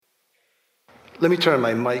Let me turn on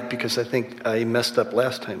my mic because I think I messed up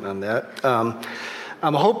last time on that.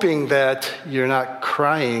 I'm hoping that you're not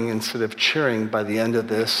crying instead of cheering by the end of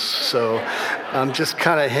this, so just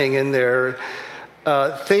kind of hang in there.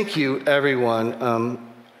 Thank you, everyone.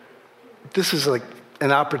 This is like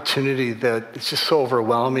an opportunity that it's just so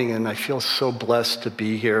overwhelming, and I feel so blessed to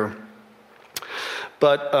be here.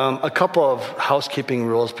 But a couple of housekeeping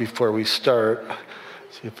rules before we start.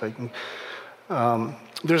 See if I can.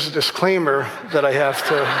 There's a disclaimer that I have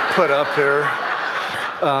to put up here.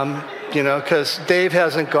 Because Dave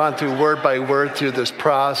hasn't gone through word by word through this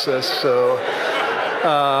process, so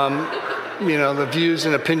the views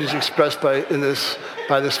and opinions expressed by this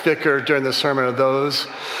vicar during the sermon are those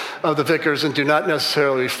of the vicars and do not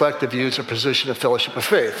necessarily reflect the views or position of Fellowship of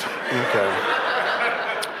Faith. Okay.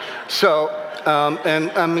 So,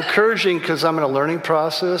 and I'm encouraging, because I'm in a learning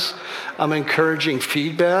process, I'm encouraging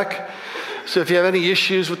feedback. So if you have any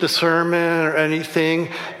issues with the sermon or anything,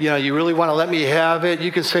 you really want to let me have it,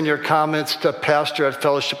 you can send your comments to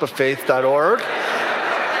pastor@fellowshipoffaith.org.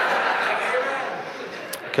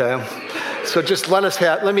 Okay. So just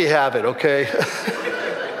let me have it, okay?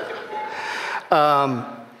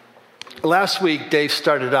 Last week, Dave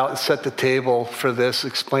started out and set the table for this,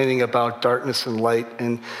 explaining about darkness and light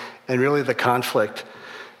and really the conflict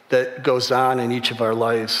that goes on in each of our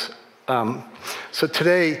lives. So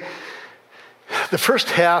today, the first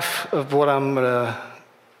half of what I'm going to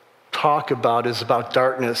talk about is about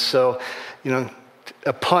darkness. So,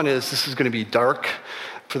 a pun is this is going to be dark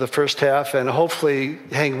for the first half, and hopefully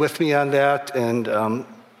hang with me on that, and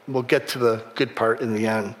we'll get to the good part in the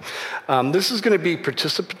end. This is going to be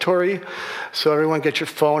participatory, so everyone get your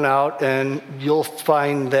phone out, and you'll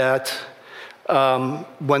find that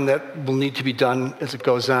when that will need to be done as it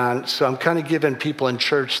goes on. So I'm kind of giving people in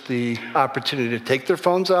church the opportunity to take their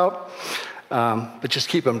phones out. But just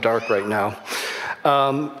keep them dark right now.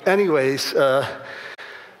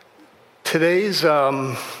 Today's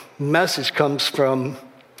message comes from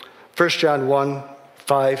 1 John 1,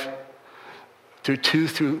 5 through 1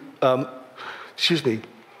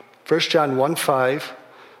 John 1, 5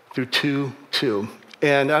 through 2, 2.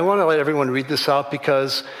 And I want to let everyone read this out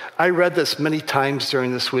because I read this many times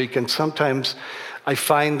during this week, and sometimes I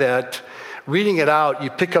find that reading it out, you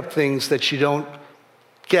pick up things that you don't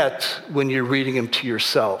get when you're reading them to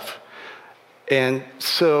yourself. And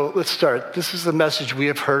so let's start. This is the message we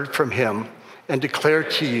have heard from him and declare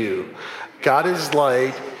to you. God is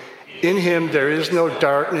light. In him there is no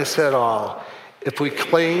darkness at all. If we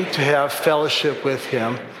claim to have fellowship with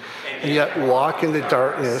him and yet walk in the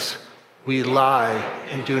darkness, we lie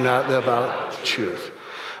and do not live out the truth.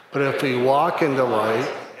 But if we walk in the light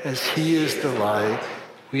as he is the light,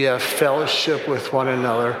 we have fellowship with one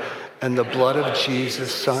another, and the blood of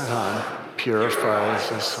Jesus' Son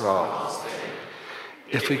purifies us all.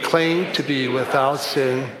 If we claim to be without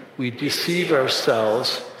sin, we deceive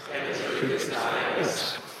ourselves. If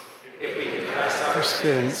we confess our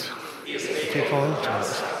sins, he is faithful and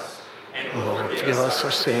just, and will forgive us our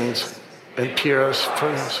sins and pure us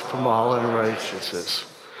from all unrighteousness.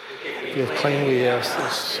 If we claim we have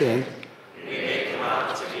sin, we make him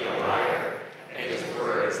out to be a liar, and his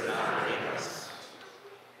word is not in us.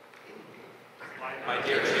 My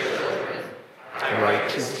dear children, I write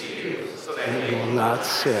this to you so that you will not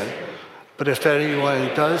sin. But if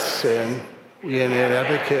anyone does sin, we have an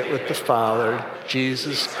advocate with the Father,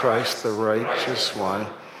 Jesus Christ, the righteous one.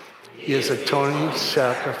 He is atoning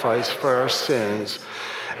sacrifice for our sins,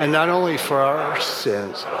 and not only for our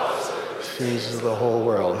sins, sins of the whole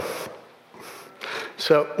world.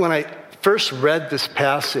 So when I first read this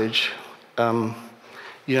passage,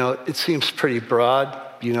 it seems pretty broad.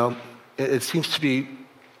 It seems to be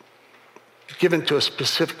given to a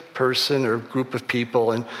specific person or group of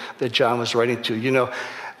people and that John was writing to.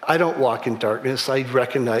 I don't walk in darkness. I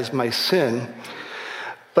recognize my sin.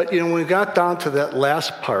 But, when we got down to that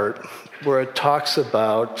last part where it talks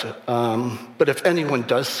about, but if anyone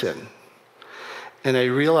does sin, and I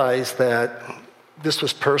realized that this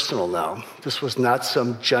was personal now. This was not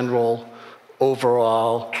some general,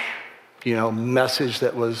 overall, message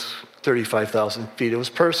that was 35,000 feet. It was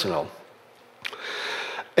personal.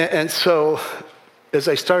 And so as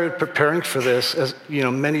I started preparing for this, as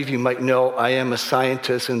many of you might know, I am a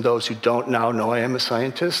scientist, and those who don't now know I am a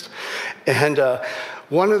scientist. And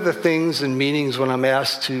one of the things in meetings when I'm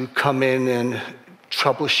asked to come in and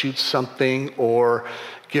troubleshoot something or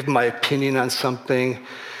give my opinion on something,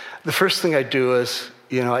 the first thing I do is,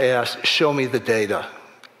 I ask, show me the data.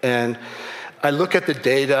 And I look at the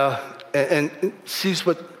data and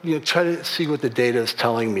try to see what the data is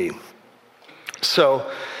telling me.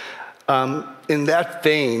 So in that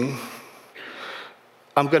vein,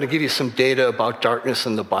 I'm going to give you some data about darkness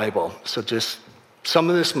in the Bible. So just some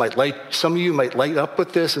of you might light up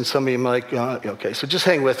with this, and some of you might, okay, so just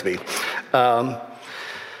hang with me.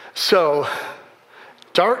 So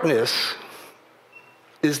darkness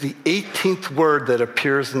is the 18th word that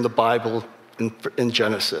appears in the Bible in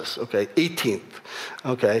Genesis, okay? 18th,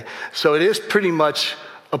 okay? So it is pretty much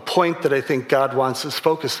a point that I think God wants us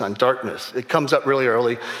focused on, darkness. It comes up really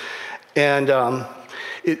early. And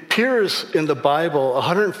it appears in the Bible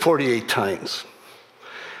 148 times.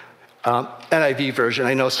 NIV version.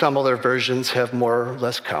 I know some other versions have more or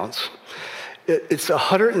less counts. It's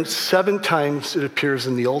 107 times it appears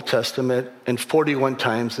in the Old Testament and 41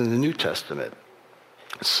 times in the New Testament.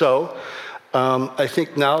 So I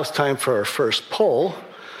think now it's time for our first poll.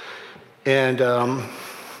 And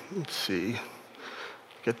let's see,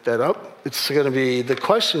 get that up. It's going to be, the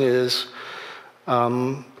question is,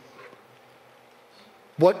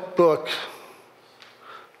 what book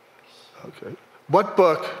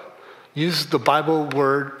uses the Bible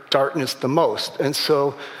word darkness the most? And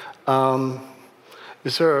so, where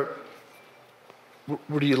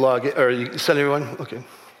do you log it? Or you send everyone? Okay.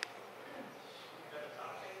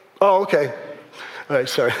 Oh, okay. All right,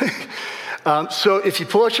 sorry. So if you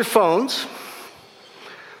pull out your phones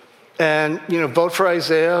and, vote for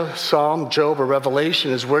Isaiah, Psalm, Job, or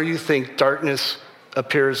Revelation is where you think darkness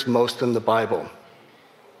appears most in the Bible.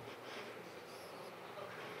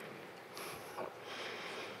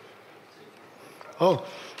 Oh.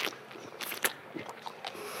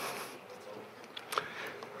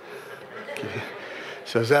 Okay.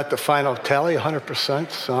 So is that the final tally,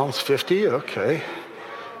 100%? Psalms 50? Okay.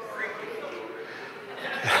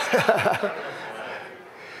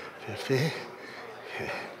 50. Okay.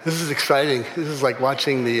 This is exciting. This is like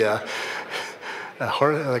watching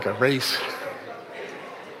like a race.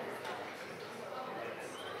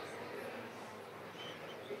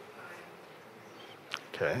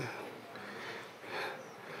 Okay.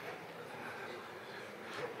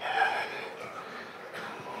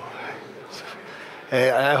 Hey,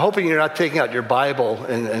 I'm hoping you're not taking out your Bible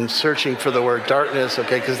and searching for the word darkness,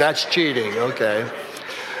 okay, because that's cheating, okay.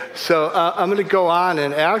 So I'm going to go on,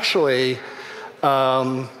 and actually,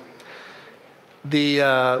 the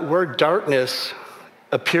word darkness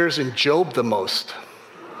appears in Job the most.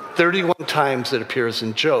 31 times it appears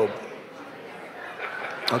in Job.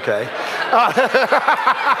 Okay.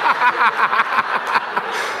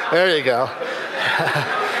 There you go.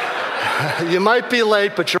 You might be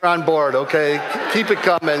late, but you're on board, okay? Keep it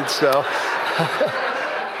coming, so.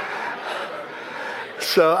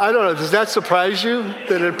 So, I don't know, does that surprise you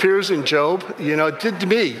that it appears in Job? It did to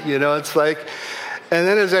me, it's like, and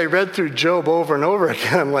then as I read through Job over and over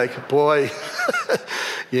again, I'm like, boy,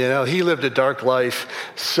 he lived a dark life.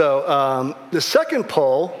 So, the second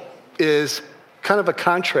poll is kind of a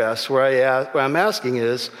contrast where I'm asking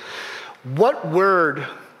is, what word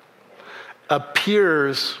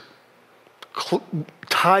appears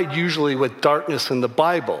tied usually with darkness in the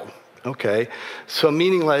Bible? Okay, so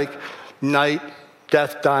meaning like night,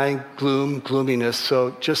 death, dying, gloom, gloominess.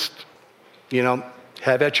 So just,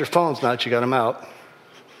 have at your phones now that you got them out.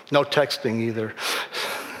 No texting either.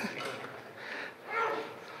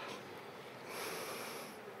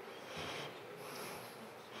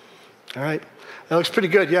 All right, that looks pretty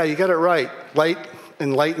good. Yeah, you got it right. Light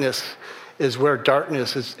and lightness is where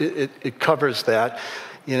darkness is. It covers that,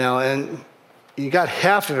 and you got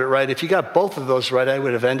half of it right. If you got both of those right, I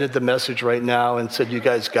would have ended the message right now and said, you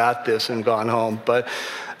guys got this, and gone home. But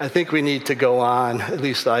I think we need to go on, at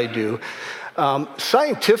least I do.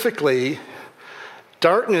 Scientifically,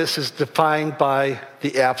 darkness is defined by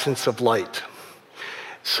the absence of light.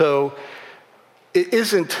 So it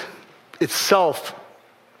isn't itself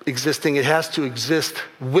existing. It has to exist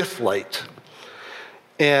with light.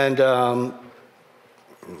 And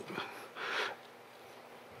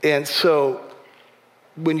so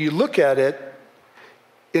when you look at it,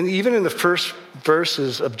 and even in the first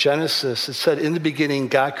verses of Genesis, it said, in the beginning,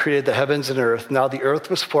 God created the heavens and earth. Now the earth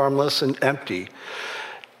was formless and empty.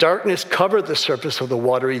 Darkness covered the surface of the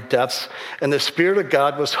watery depths, and the Spirit of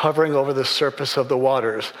God was hovering over the surface of the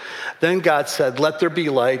waters. Then God said, let there be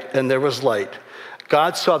light, and there was light.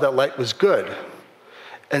 God saw that light was good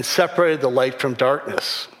and separated the light from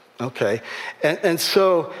darkness. Okay, and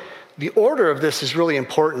so the order of this is really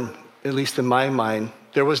important, at least in my mind.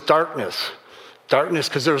 There was darkness. Darkness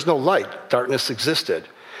because there was no light. Darkness existed.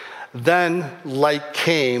 Then light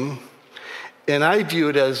came, and I view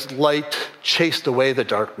it as light chased away the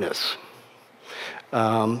darkness.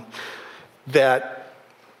 That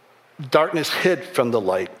darkness hid from the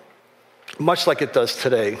light, much like it does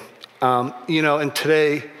today. And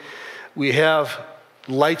today we have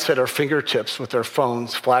lights at our fingertips with our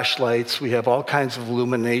phones, flashlights. We have all kinds of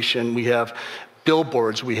illumination. We have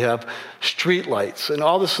billboards. We have street lights. And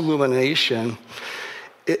all this illumination,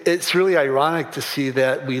 it's really ironic to see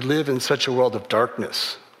that we live in such a world of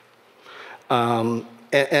darkness. And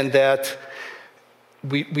that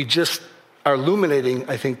we just are illuminating,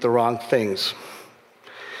 I think, the wrong things.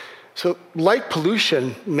 So light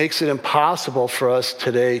pollution makes it impossible for us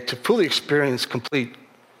today to fully experience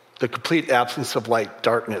the complete absence of light,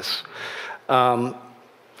 darkness. I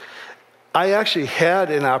actually had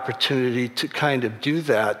an opportunity to kind of do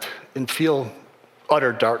that and feel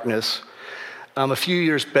utter darkness. A few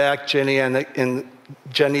years back, Jenny,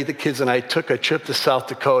 the kids, and I took a trip to South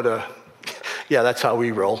Dakota. Yeah, that's how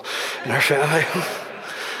we roll in our family.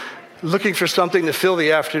 Looking for something to fill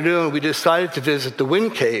the afternoon, we decided to visit the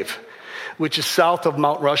Wind Cave, which is south of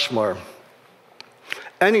Mount Rushmore.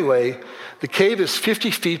 Anyway, the cave is 50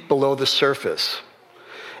 feet below the surface,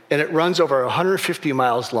 and it runs over 150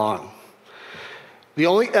 miles long. The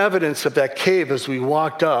only evidence of that cave as we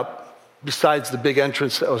walked up, besides the big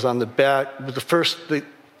entrance that was on the back, the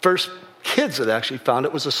first kids that actually found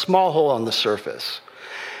it was a small hole on the surface.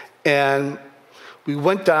 And we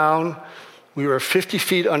went down. We were 50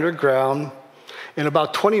 feet underground, and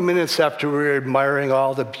about 20 minutes after we were admiring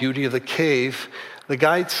all the beauty of the cave, the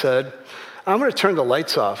guide said, I'm going to turn the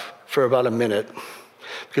lights off for about a minute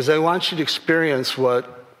because I want you to experience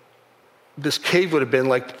what this cave would have been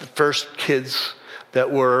like the first kids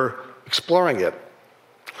that were exploring it.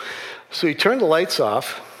 So he turned the lights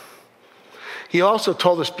off. He also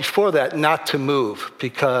told us before that not to move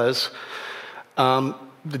because the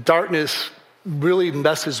darkness really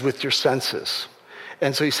messes with your senses.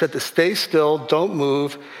 And so he said to stay still, don't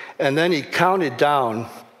move, and then he counted down.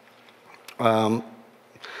 And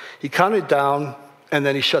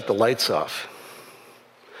then he shut the lights off.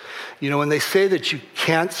 You know, when they say that you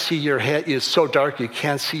can't see your hand, it's so dark you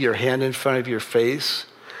can't see your hand in front of your face,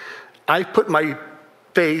 I put my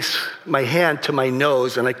hand to my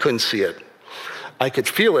nose, and I couldn't see it. I could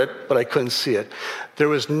feel it, but I couldn't see it. There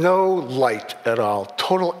was no light at all,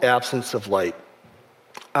 total absence of light.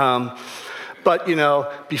 But, you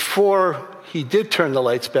know, before he did turn the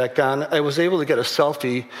lights back on, I was able to get a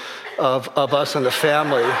selfie of us and the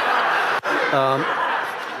family.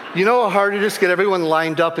 You know how hard it is to get everyone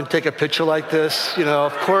lined up and take a picture like this? You know,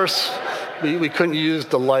 of course, we couldn't use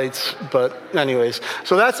the lights, but anyways.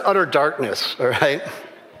 So that's utter darkness, all right?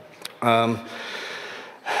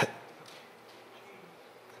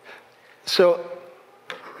 So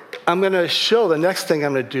I'm going to show, the next thing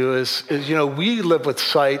I'm going to do is you know, we live with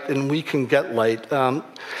sight and we can get light.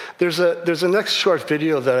 There's a next short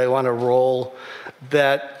video that I want to roll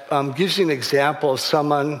that gives you an example of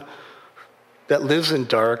someone that lives in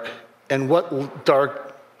dark and what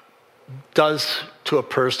dark does to a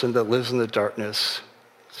person that lives in the darkness.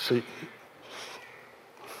 So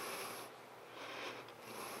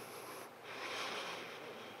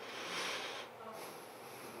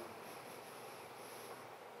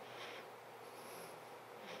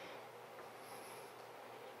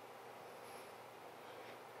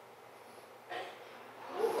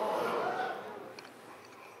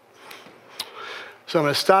I'm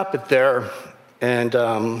going to stop it there. And,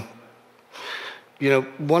 you know,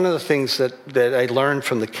 one of the things that I learned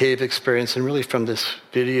from the cave experience and really from this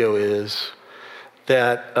video is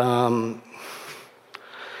that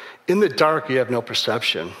in the dark, you have no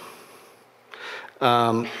perception.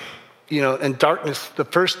 You know, and darkness, the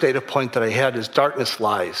first data point that I had is darkness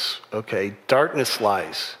lies, okay? Darkness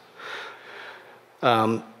lies.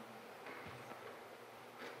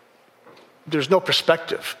 There's no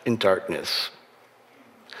perspective in darkness.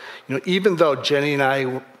 You know, even though Jenny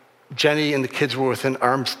and the kids were within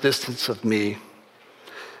arm's distance of me,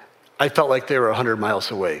 I felt like they were 100 miles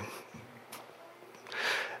away.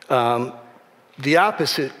 The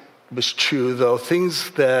opposite was true, though.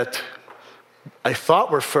 Things that I thought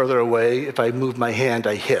were further away, if I moved my hand,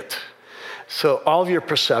 I hit. So all of your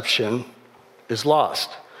perception is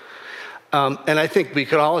lost. And I think we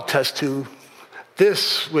can all attest to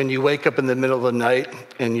this when you wake up in the middle of the night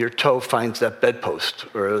and your toe finds that bedpost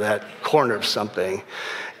or that corner of something.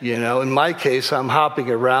 You know, in my case, I'm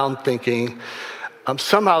hopping around thinking,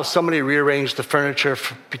 somehow somebody rearranged the furniture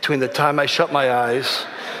between the time I shut my eyes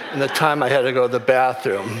and the time I had to go to the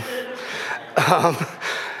bathroom.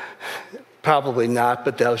 Probably not,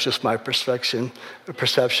 but that was just my perception.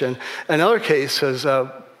 Another case is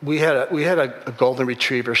we had a golden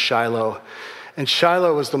retriever, Shiloh. And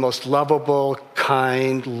Shiloh was the most lovable,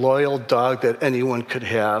 kind, loyal dog that anyone could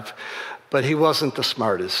have, but he wasn't the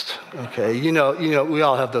smartest. Okay, you know, we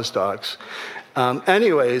all have those dogs.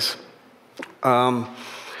 Anyways,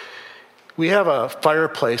 We have a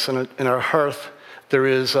fireplace in our hearth.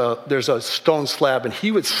 There's a stone slab, and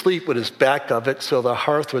he would sleep with his back of it, so the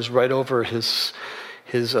hearth was right over his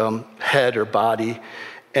head or body.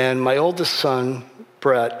 And my oldest son,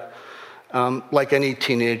 Brett, like any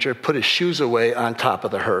teenager, put his shoes away on top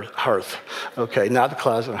of the hearth. Okay, not the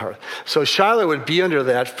closet, hearth. So Shiloh would be under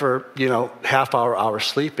that for, half hour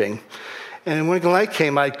sleeping. And when the light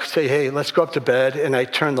came, I'd say, hey, let's go up to bed, and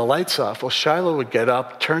I'd turn the lights off. Well, Shiloh would get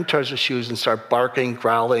up, turn towards the shoes, and start barking,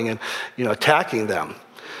 growling, and, attacking them.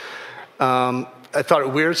 I thought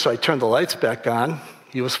it weird, so I turned the lights back on.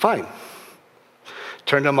 He was fine.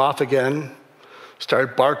 Turned them off again,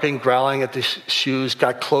 started barking, growling at the shoes,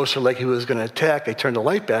 got closer like he was going to attack. I turned the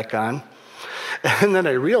light back on. And then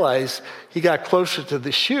I realized he got closer to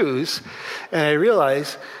the shoes, and I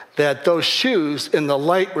realized that those shoes in the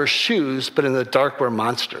light were shoes, but in the dark were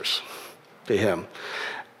monsters to him.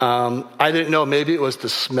 I didn't know, maybe it was the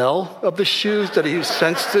smell of the shoes that he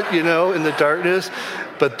sensed it, in the darkness,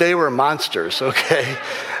 but they were monsters, okay?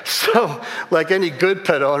 So, like any good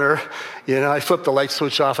pet owner, I flipped the light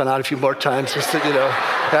switch off and on a few more times just to,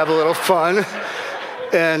 have a little fun.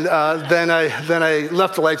 And then I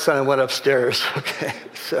left the lights on and went upstairs, okay?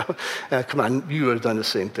 So, come on, you would have done the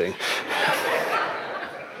same thing.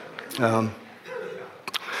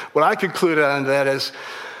 What I concluded on that is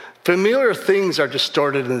familiar things are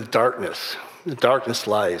distorted in the darkness. The darkness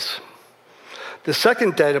lies. The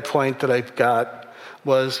second data point that I've got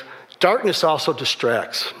was darkness also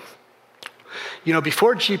distracts.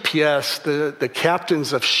 Before GPS, the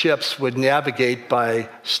captains of ships would navigate by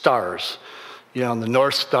stars, the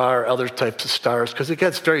North Star, other types of stars, because it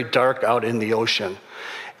gets very dark out in the ocean.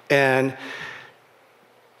 And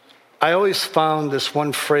I always found this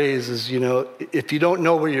one phrase is, if you don't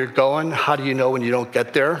know where you're going, how do you know when you don't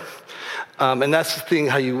get there? And that's the thing,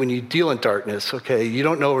 when you deal in darkness, okay, you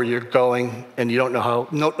don't know where you're going, and you don't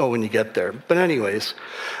know when you get there. But anyways,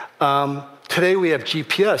 today we have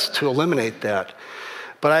GPS to eliminate that.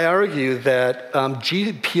 But I argue that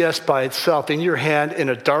GPS by itself, in your hand, in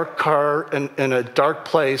a dark car, in a dark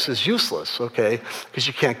place, is useless, okay, because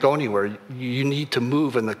you can't go anywhere. You need to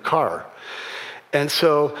move in the car. And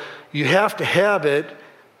so you have to have it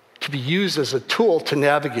to be used as a tool to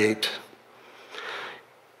navigate.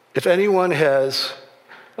 If anyone has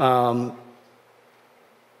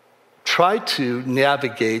tried to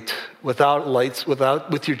navigate without lights, with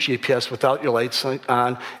your GPS, without your lights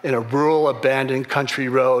on, in a rural, abandoned country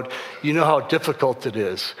road, you know how difficult it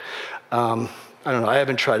is. I don't know, I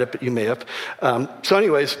haven't tried it, but you may have.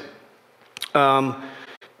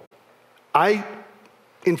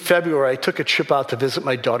 In February, I took a trip out to visit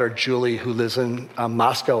my daughter, Julie, who lives in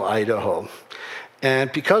Moscow, Idaho.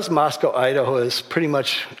 And because Moscow, Idaho is pretty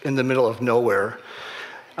much in the middle of nowhere,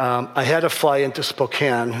 I had to fly into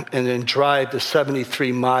Spokane and then drive the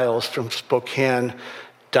 73 miles from Spokane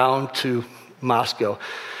down to Moscow. It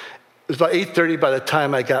was about 8:30 by the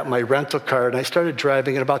time I got my rental car, and I started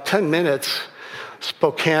driving. In about 10 minutes,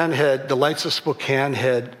 the lights of Spokane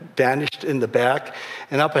had vanished in the back,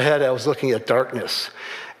 and up ahead I was looking at darkness.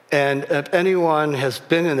 And if anyone has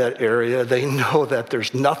been in that area, they know that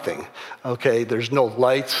there's nothing, okay? There's no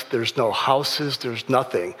lights, there's no houses, there's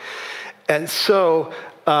nothing. And so,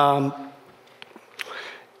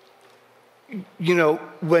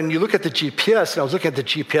 when you look at the GPS, and I was looking at the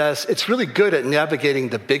GPS, it's really good at navigating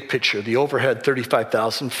the big picture, the overhead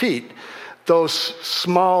 35,000 feet. Those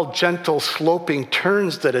small, gentle, sloping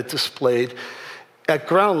turns that it displayed at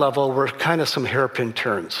ground level were kind of some hairpin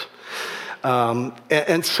turns.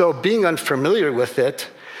 And so being unfamiliar with it,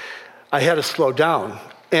 I had to slow down.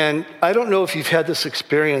 And I don't know if you've had this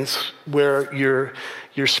experience where your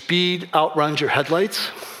speed outruns your headlights.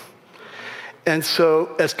 And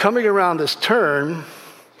so as coming around this turn,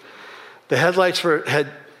 the headlights were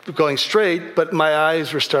going straight, but my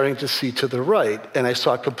eyes were starting to see to the right, and I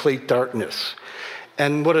saw complete darkness.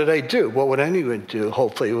 And what did I do? What would anyone do?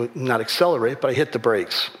 Hopefully, it would not accelerate, but I hit the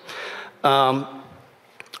brakes.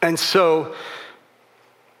 And so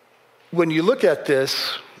when you look at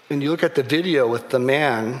this, and you look at the video with the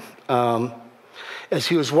man, as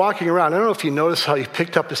he was walking around, I don't know if you noticed how he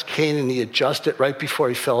picked up his cane and he adjusted right before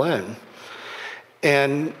he fell in.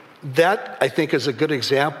 And that, I think, is a good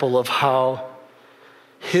example of how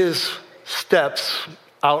his steps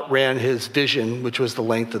outran his vision, which was the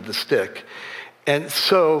length of the stick. And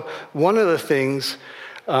so one of the things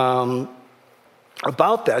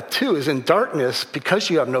about that, too, is in darkness, because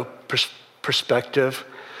you have no perspective,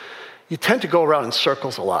 you tend to go around in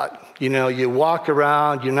circles a lot. You walk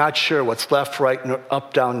around, you're not sure what's left, right,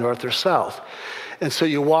 up, down, north, or south. And so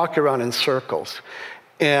you walk around in circles.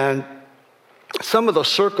 And some of those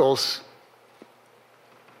circles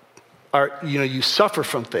are, you suffer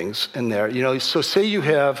from things in there. So say you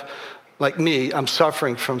have, like me, I'm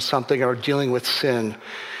suffering from something or dealing with sin,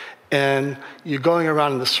 and you're going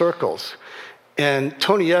around in the circles. And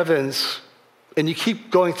Tony Evans, and you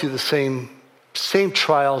keep going through the same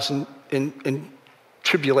trials and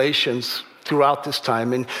tribulations throughout this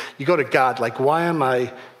time, and you go to God, like, why am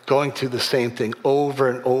I going through the same thing over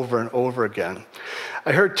and over and over again?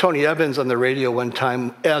 I heard Tony Evans on the radio one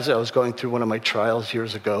time as I was going through one of my trials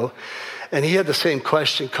years ago, and he had the same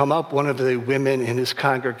question come up. One of the women in his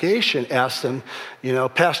congregation asked him,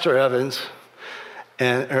 Pastor Evans,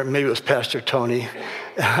 or maybe it was Pastor Tony,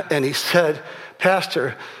 and he said,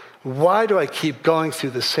 Pastor, why do I keep going through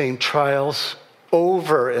the same trials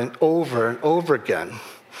over and over and over again?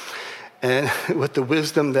 And with the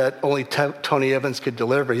wisdom that only Tony Evans could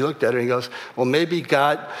deliver, he looked at her and he goes, well, maybe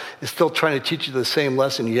God is still trying to teach you the same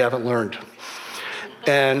lesson you haven't learned.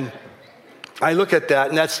 And I look at that,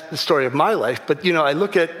 and that's the story of my life. But, I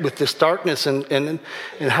look at with this darkness and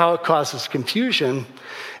how it causes confusion,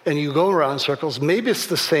 and you go around in circles, maybe it's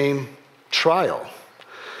the same trial.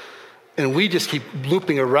 And we just keep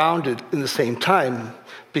looping around it in the same time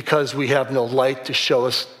because we have no light to show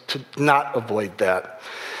us to not avoid that.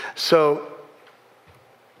 So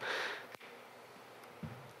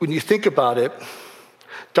when you think about it,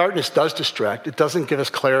 darkness does distract. It doesn't give us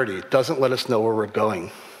clarity. It doesn't let us know where we're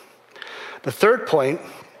going. The third point,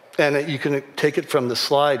 and you can take it from the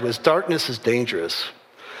slide, was darkness is dangerous.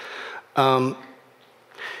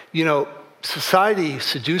 Society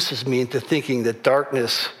seduces me into thinking that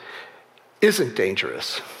darkness isn't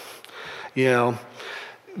dangerous.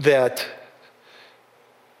 That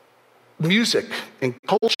music and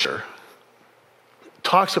culture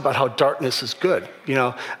talks about how darkness is good.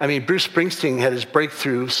 Bruce Springsteen had his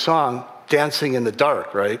breakthrough song, Dancing in the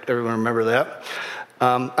Dark, right? Everyone remember that?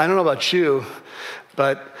 I don't know about you,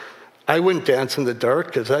 but I wouldn't dance in the dark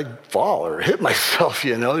because I'd fall or hit myself,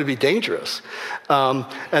 it'd be dangerous.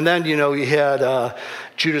 And then, we had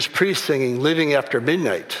Judas Priest singing Living After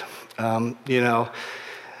Midnight.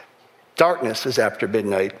 Darkness is after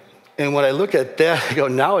midnight. And when I look at that, I go,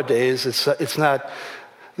 nowadays, it's not,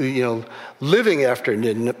 living after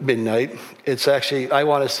midnight. It's actually, I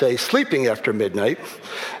want to say, sleeping after midnight.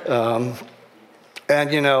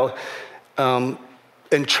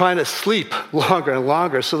 And trying to sleep longer and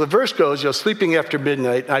longer. So the verse goes, sleeping after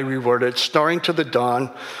midnight, I reword it, snoring to the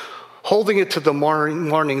dawn, holding it to the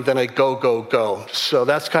morning, then I go, go, go. So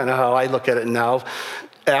that's kind of how I look at it now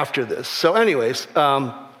after this. So anyways,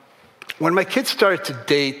 when my kids started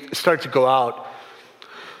to go out,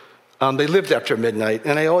 they lived after midnight,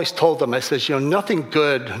 and I always told them, I says, no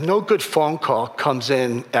good phone call comes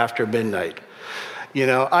in after midnight.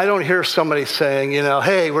 I don't hear somebody saying,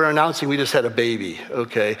 hey, we're announcing we just had a baby,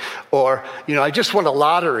 okay? Or, I just won a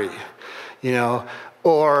lottery,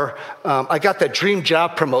 or I got that dream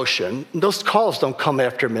job promotion. Those calls don't come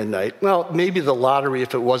after midnight. Well, maybe the lottery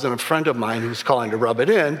if it wasn't a friend of mine who's calling to rub it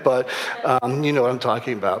in, but you know what I'm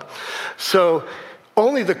talking about. So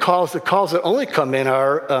only the calls that only come in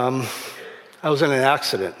are, I was in an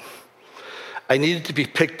accident. I needed to be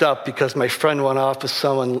picked up because my friend went off with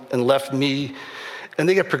someone and left me. And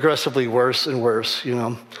they get progressively worse and worse,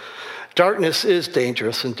 Darkness is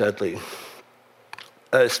dangerous and deadly.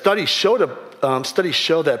 Studies show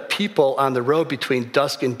that people on the road between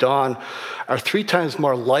dusk and dawn are 3 times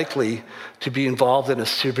more likely to be involved in a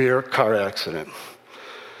severe car accident.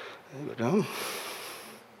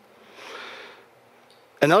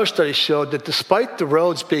 Another study showed that despite the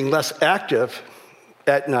roads being less active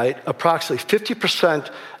at night, approximately 50%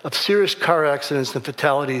 of serious car accidents and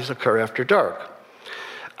fatalities occur after dark.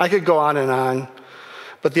 I could go on,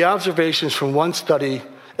 but the observations from one study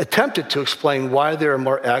attempted to explain why there are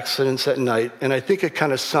more accidents at night, and I think it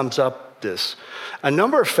kind of sums up this. A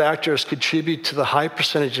number of factors contribute to the high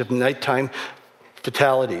percentage of nighttime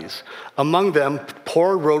fatalities. Among them,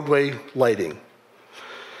 poor roadway lighting,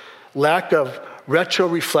 lack of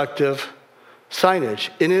retroreflective signage,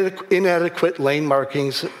 inadequate lane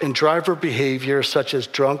markings, and driver behavior such as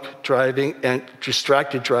drunk driving and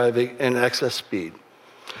distracted driving and excess speed.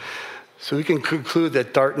 So we can conclude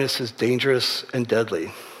that darkness is dangerous and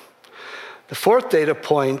deadly. The fourth data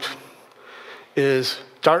point is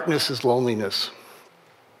darkness is loneliness.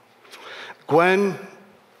 Gwen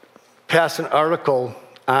passed an article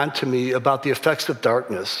on to me about the effects of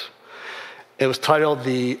darkness. It was titled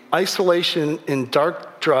 "The Isolation in the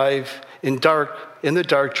Dark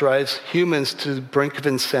Drives Humans to the Brink of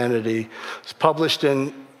Insanity." It's published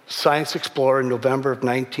in Science Explorer in November of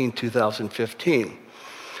 2015.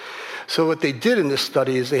 So what they did in this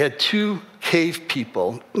study is they had 2 cave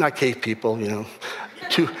people, not cave people,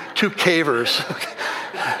 two cavers.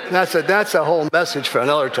 That's a whole message for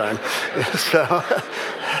another time. So,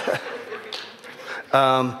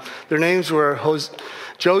 their names were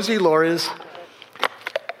Josie Lores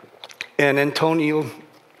and Antonio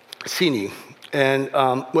Cini. And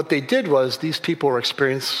what they did was these people were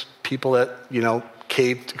experienced people that,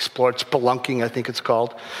 caved, explored, spelunking, I think it's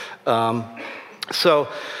called. So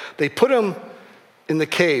they put them in the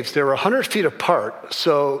caves. They were 100 feet apart,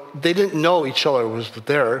 so they didn't know each other was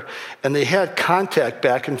there. And they had contact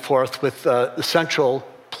back and forth with the central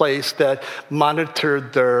place that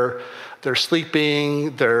monitored their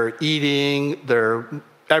sleeping, their eating, their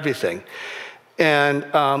everything. And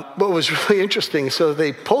what was really interesting, so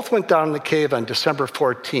they both went down in the cave on December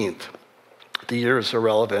 14th. The year is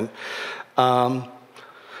irrelevant.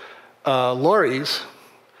 Lori's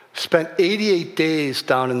spent 88 days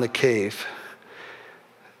down in the cave.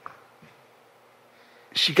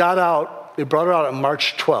 She got out, they brought her out on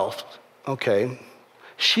March 12th, okay?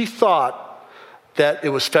 She thought that it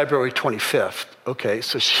was February 25th, okay?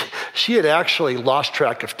 So she had actually lost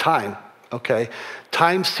track of time, okay?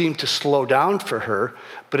 Time seemed to slow down for her,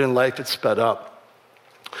 but in life it sped up.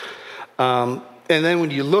 And then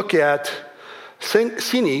when you look at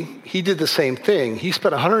Cini, he did the same thing. He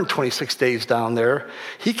spent 126 days down there.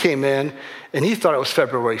 He came in, and he thought it was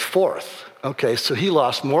February 4th. Okay, so he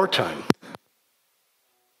lost more time.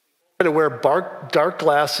 They had to wear dark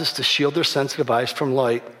glasses to shield their sensitive eyes from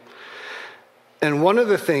light. And one of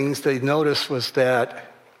the things they noticed was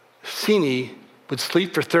that Cini would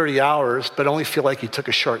sleep for 30 hours, but only feel like he took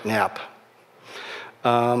a short nap.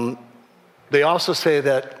 They also say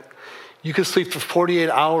that you can sleep for 48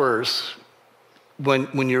 hours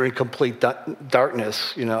when you're in complete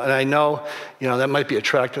darkness, and I know, that might be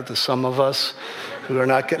attractive to some of us who are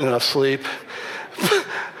not getting enough sleep,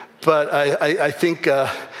 but I think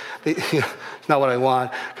it's not what I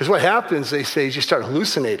want, because what happens, they say, is you start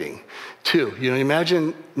hallucinating too.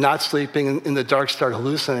 Imagine not sleeping in the dark, start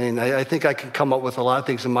hallucinating. I think I can come up with a lot of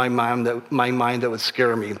things in my mind that would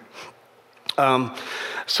scare me.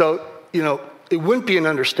 So, it wouldn't be an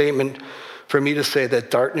understatement for me to say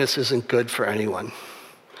that darkness isn't good for anyone.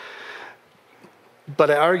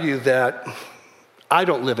 But I argue that I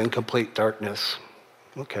don't live in complete darkness,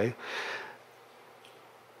 okay?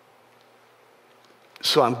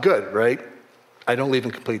 So I'm good, right? I don't live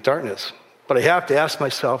in complete darkness. But I have to ask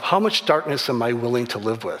myself, how much darkness am I willing to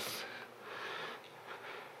live with?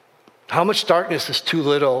 How much darkness is too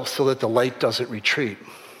little so that the light doesn't retreat?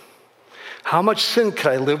 How much sin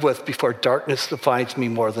can I live with before darkness defines me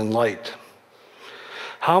more than light?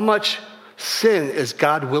 How much sin is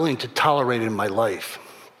God willing to tolerate in my life?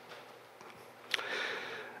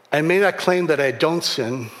 I may not claim that I don't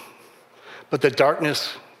sin, but the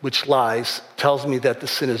darkness which lies tells me that the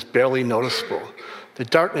sin is barely noticeable. The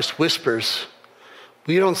darkness whispers,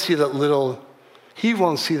 he won't see that little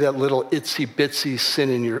itsy bitsy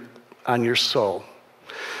sin on your soul.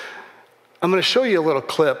 I'm going to show you a little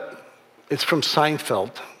clip. It's from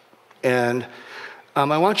Seinfeld. And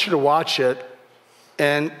I want you to watch it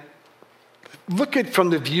and look at from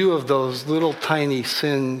the view of those little tiny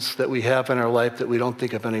sins that we have in our life that we don't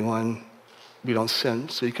think of anyone, we don't sin.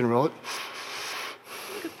 So you can roll it.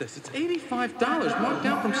 Look at this. It's $85, marked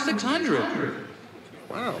down from $600.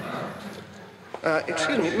 Wow.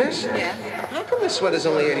 Excuse me, miss? Yeah? How come this sweater's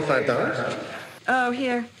only $85? Oh,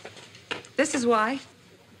 here. This is why.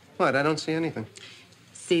 What? I don't see anything.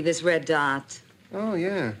 See this red dot? Oh,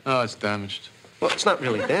 yeah. Oh, it's damaged. Well, it's not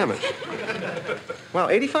really damaged. Wow,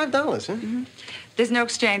 $85, huh? Mm-hmm. There's no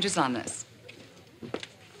exchanges on this.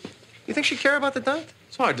 You think she'd care about the dot?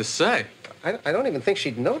 It's hard to say. I don't even think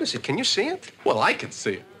she'd notice it. Can you see it? Well, I can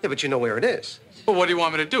see it. Yeah, but you know where it is. Well, what do you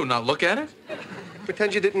want me to do, not look at it?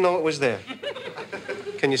 Pretend you didn't know it was there.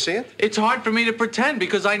 Can you see it? It's hard for me to pretend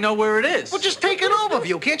because I know where it is. Well, just take an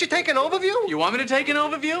overview. Can't you take an overview? You want me to take an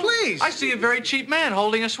overview? Please. I see a very cheap man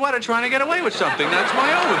holding a sweater trying to get away with something. That's my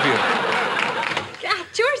overview.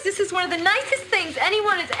 George, this is one of the nicest things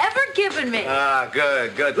anyone has ever given me. Ah,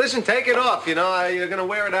 good, good. Listen, take it off. You're going to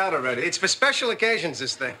wear it out already. It's for special occasions,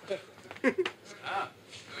 this thing.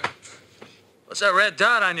 What's that red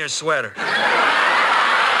dot on your sweater?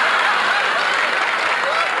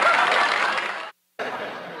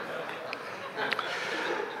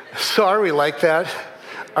 So are we like that?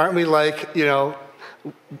 Aren't we like, that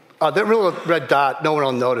little red dot, no one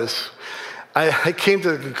will notice. I came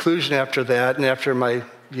to the conclusion after that and after my,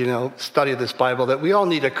 study of this Bible that we all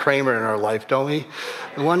need a Kramer in our life, don't we?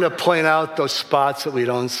 The one to point out those spots that we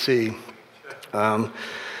don't see.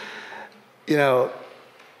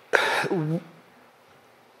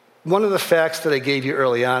 One of the facts that I gave you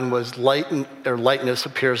early on was lightness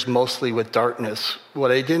appears mostly with darkness.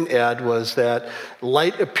 What I didn't add was that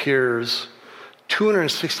light appears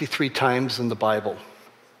 263 times in the Bible.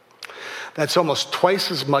 That's almost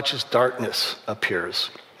twice as much as darkness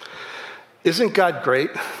appears. Isn't God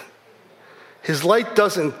great? His light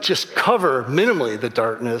doesn't just cover minimally the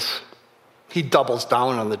darkness, he doubles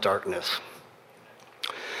down on the darkness.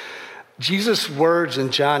 Jesus' words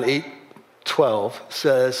in John 8:12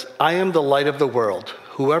 says, I am the light of the world.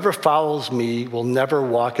 Whoever follows me will never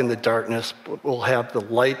walk in the darkness, but will have the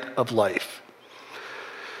light of life.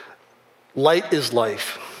 Light is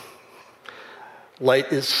life.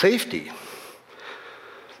 Light is safety.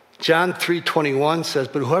 John 3:21 says,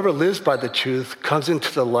 but whoever lives by the truth comes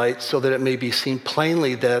into the light so that it may be seen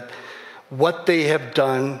plainly that what they have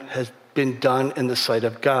done has been done in the sight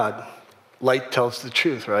of God. Light tells the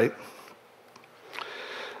truth, right?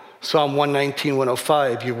 Psalm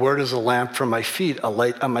 119:105, your word is a lamp for my feet, a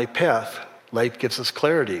light on my path. Light gives us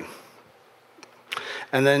clarity.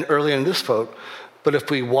 And then earlier in this quote, but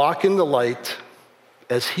if we walk in the light,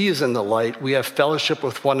 as he is in the light, we have fellowship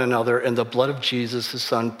with one another, and the blood of Jesus, his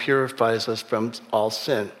son, purifies us from all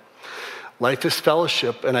sin. Life is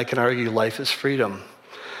fellowship, and I can argue life is freedom.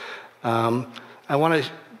 I want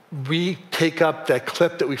to retake up that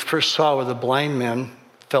clip that we first saw where the blind man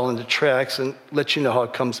fell into tracks and let you know how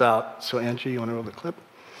it comes out. So, Andrew, you want to roll the clip?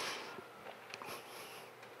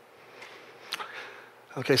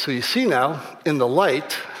 Okay, so you see now, in the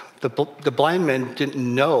light, the blind man didn't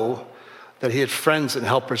know that he had friends and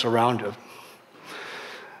helpers around him.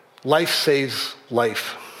 Life saves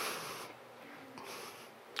life.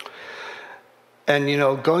 And,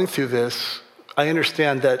 going through this, I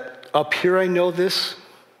understand that up here I know this,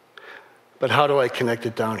 but how do I connect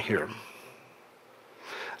it down here?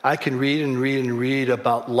 I can read and read and read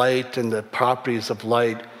about light and the properties of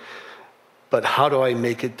light, but how do I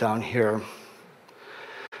make it down here?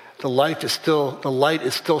 The light is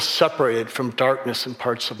still separated from darkness in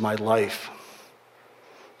parts of my life.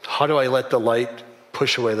 How do I let the light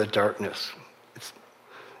push away the darkness? It's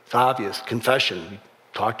obvious. Confession. We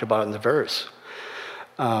talked about it in the verse.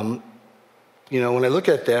 When I look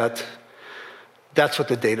at that, that's what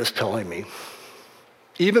the data's telling me.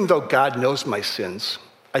 Even though God knows my sins,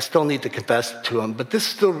 I still need to confess it to him. But this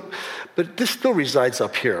still resides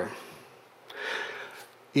up here.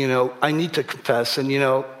 I need to confess, and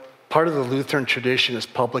part of the Lutheran tradition is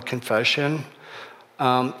public confession.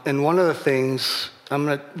 And one of the things,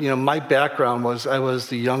 my background was I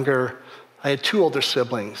had two older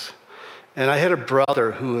siblings, and I had a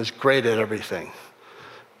brother who was great at everything.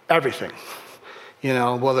 Everything.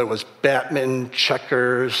 Whether it was badminton,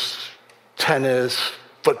 checkers, tennis,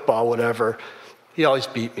 football, whatever, he always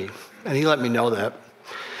beat me, and he let me know that.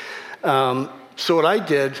 So what I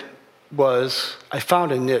did was I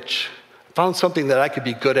found a niche, found something that I could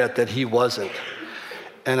be good at that he wasn't.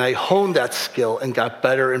 And I honed that skill and got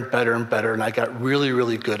better and better and better, and I got really,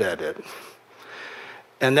 really good at it.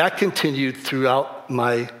 And that continued throughout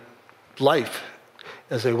my life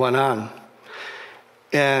as I went on.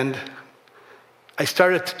 And I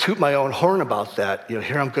started to toot my own horn about that.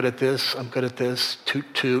 Here I'm good at this,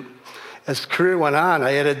 toot, toot. As the career went on,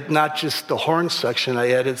 I added not just the horn section,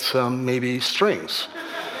 I added some maybe strings.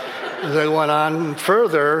 As I went on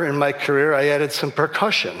further in my career, I added some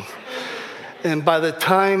percussion. And by the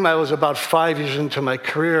time I was about 5 years into my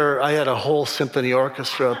career, I had a whole symphony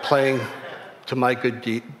orchestra playing to my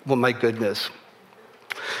goodness.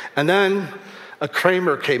 And then a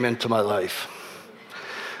Kramer came into my life.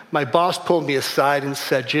 My boss pulled me aside and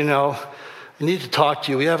said, I need to talk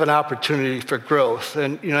to you. We have an opportunity for growth.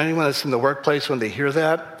 And anyone that's in the workplace, when they hear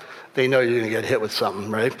that, they know you're going to get hit with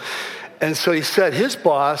something, right? And so he said his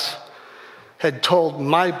boss had told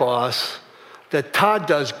my boss that Todd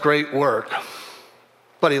does great work,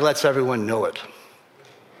 but he lets everyone know it.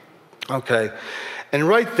 Okay. And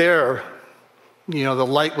right there, the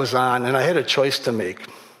light was on, and I had a choice to make.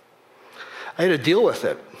 I had to deal with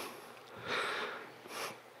it.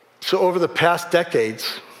 So over the past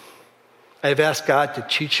decades, I've asked God to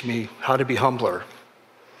teach me how to be humbler.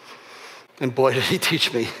 And boy, did he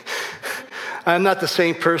teach me. I'm not the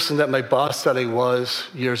same person that my boss said I was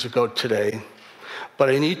years ago today, but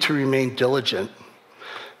I need to remain diligent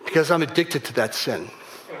because I'm addicted to that sin.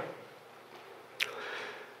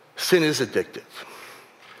 Sin is addictive.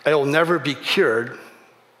 I will never be cured.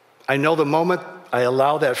 I know the moment I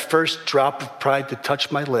allow that first drop of pride to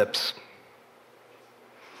touch my lips,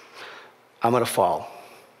 I'm going to fall.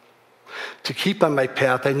 To keep on my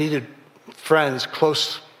path, I needed friends,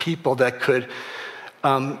 close people that could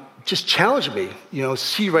just challenged me,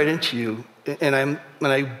 see right into you. And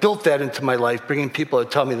I built that into my life, bringing people to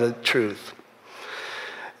tell me the truth.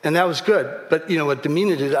 And that was good. But, what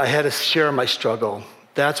Domina did, I had to share my struggle.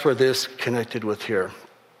 That's where this connected with here.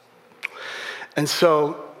 And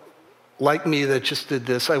so, like me that just did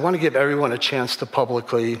this, I want to give everyone a chance to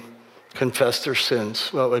publicly confess their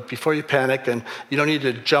sins. Well, before you panic, and you don't need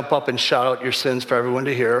to jump up and shout out your sins for everyone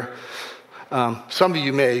to hear. Some of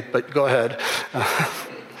you may, but go ahead.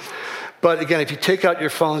 But again, if you take out your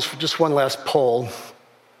phones for just one last poll.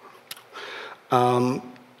 And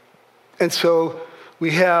so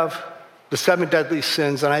we have the 7 deadly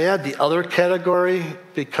sins, and I add the other category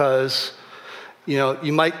because,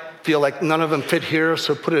 you might feel like none of them fit here,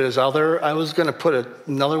 so put it as other. I was going to put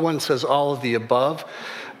another one that says all of the above,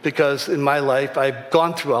 because in my life, I've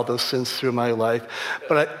gone through all those sins through my life.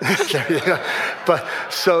 But there you go. But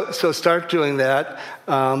so start doing that.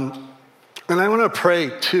 And I want to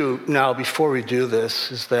pray too now before we do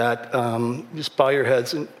this, is that just bow your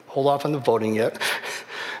heads and hold off on the voting yet.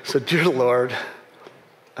 So dear Lord,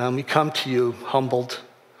 we come to you humbled,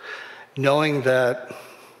 knowing that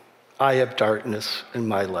I have darkness in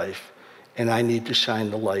my life and I need to shine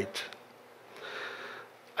the light.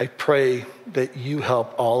 I pray that you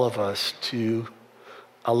help all of us to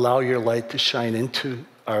allow your light to shine into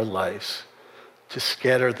our lives, to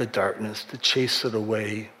scatter the darkness, to chase it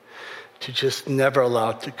away, to just never allow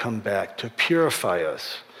it to come back, to purify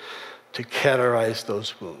us, to cauterize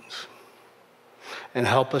those wounds, and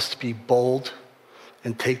help us to be bold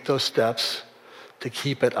and take those steps to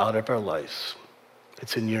keep it out of our lives.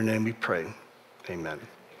 It's in your name we pray. Amen.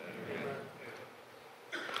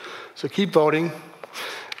 So keep voting.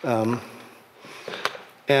 And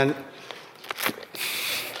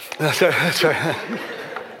sorry.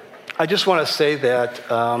 I just want to say that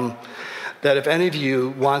that if any of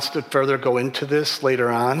you wants to further go into this later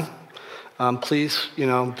on, please,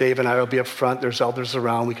 Dave and I will be up front. There's elders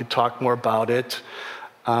around. We could talk more about it.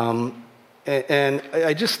 And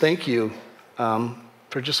I just thank you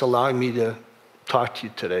for just allowing me to talk to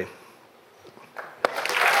you today.